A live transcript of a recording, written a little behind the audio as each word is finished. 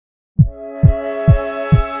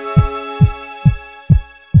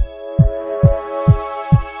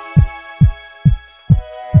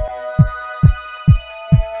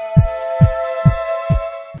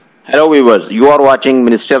Hello viewers, you are watching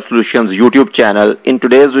Ministry of Solutions YouTube channel. In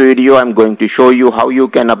today's video, I'm going to show you how you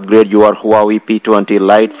can upgrade your Huawei P20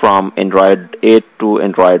 Lite from Android 8 to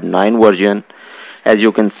Android 9 version. As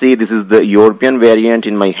you can see, this is the European variant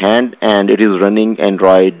in my hand and it is running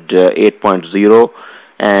Android 8.0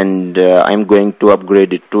 and I'm going to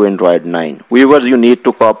upgrade it to Android 9. Viewers, you need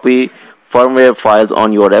to copy firmware files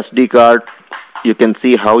on your SD card. You can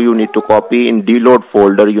see how you need to copy. In deload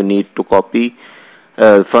folder, you need to copy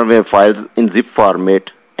firmware files in zip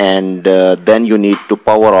format, and then you need to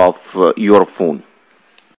power off your phone.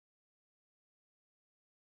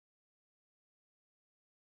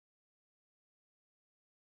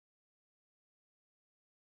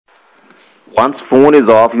 Once phone is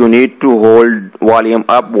off, you need to hold volume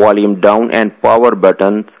up, volume down and power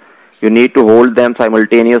buttons. You need to hold them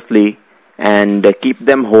simultaneously and keep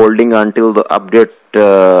them holding until the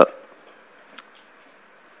update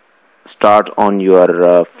start on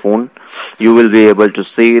your phone. You will be able to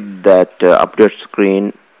see that update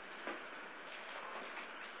screen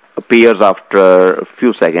appears after a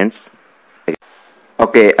few seconds.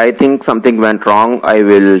 Okay, I think something went wrong. I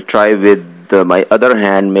will try with my other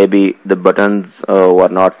hand. Maybe the buttons were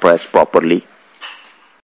not pressed properly.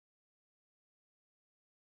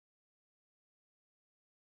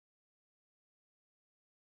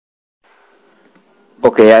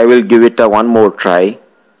 Okay, I will give it a one more try.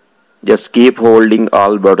 Just keep holding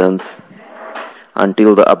all buttons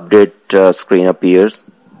until the update screen appears.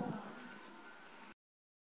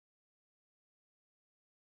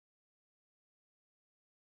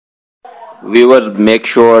 Viewers, make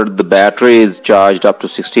sure the battery is charged up to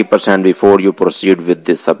 60% before you proceed with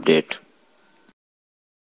this update.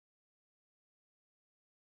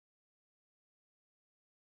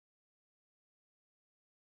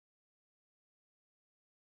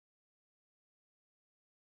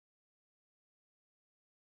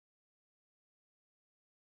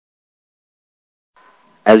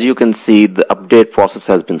 As you can see, the update process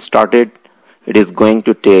has been started. It is going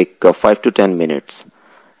to take 5 to 10 minutes.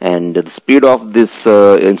 And the speed of this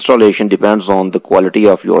installation depends on the quality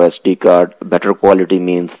of your SD card. Better quality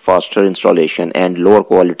means faster installation and lower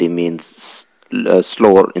quality means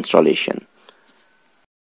slower installation.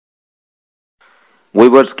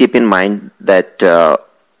 Viewers, keep in mind that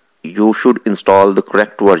you should install the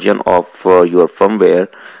correct version of your firmware.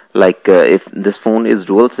 Like if this phone is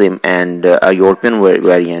dual SIM and a European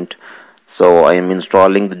variant, so I am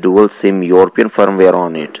installing the dual SIM European firmware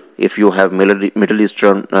on it. If you have Middle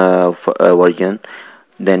Eastern version,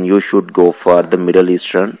 then you should go for the Middle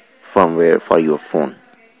Eastern firmware for your phone.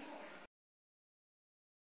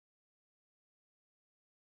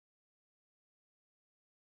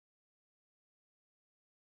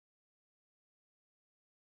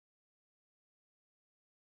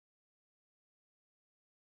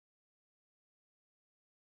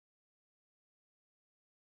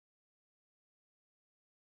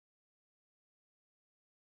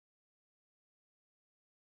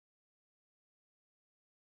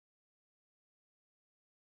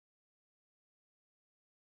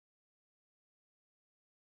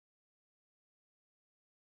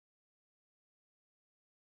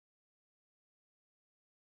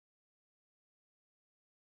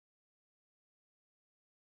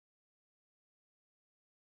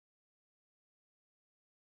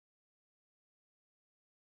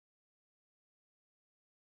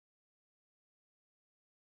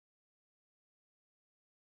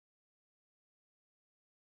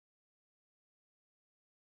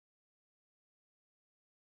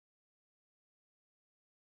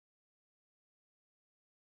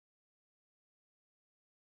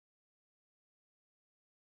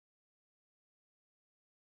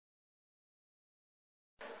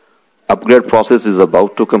 Upgrade process is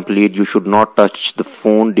about to complete. You should not touch the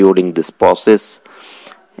phone during this process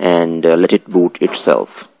and let it boot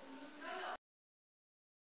itself.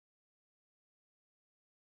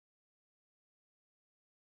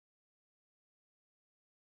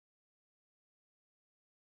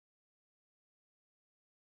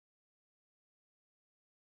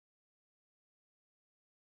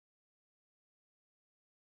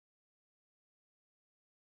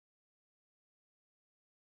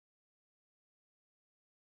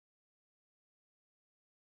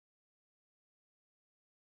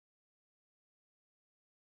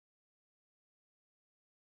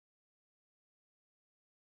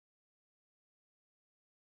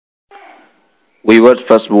 Viewers,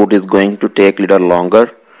 first boot is going to take a little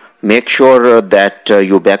longer. Make sure that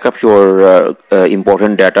you back up your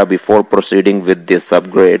important data before proceeding with this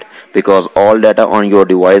upgrade, because all data on your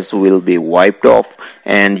device will be wiped off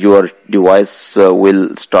and your device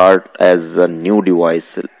will start as a new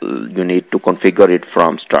device. You need to configure it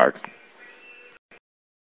from start.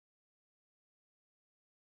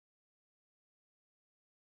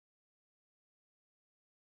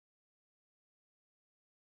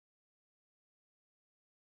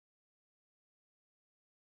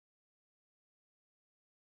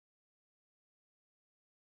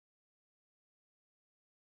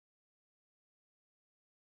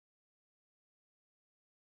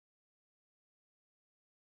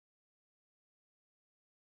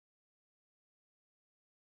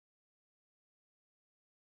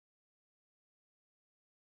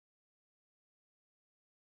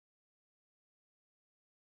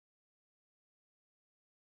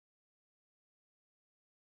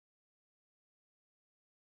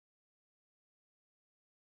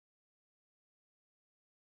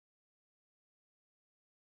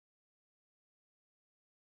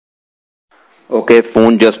 Okay,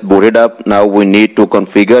 phone just booted up. Now we need to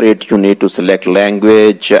configure it. You need to select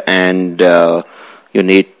language and you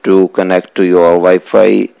need to connect to your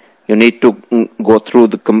Wi-Fi. You need to go through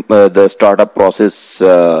the startup process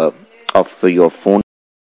of your phone.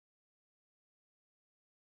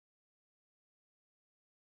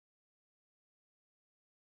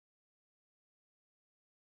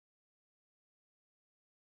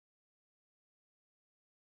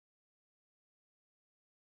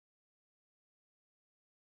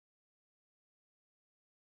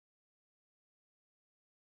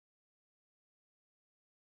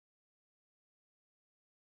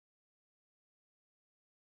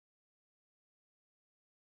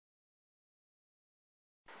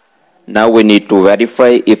 Now we need to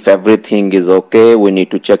verify if everything is okay. We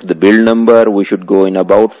need to check the build number. We should go in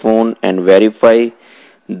about phone and verify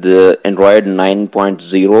the Android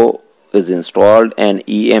 9.0 is installed and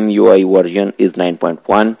EMUI version is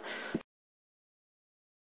 9.1.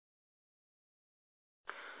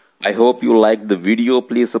 I hope you liked the video.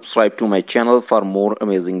 Please subscribe to my channel for more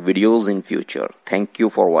amazing videos in future. Thank you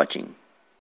for watching.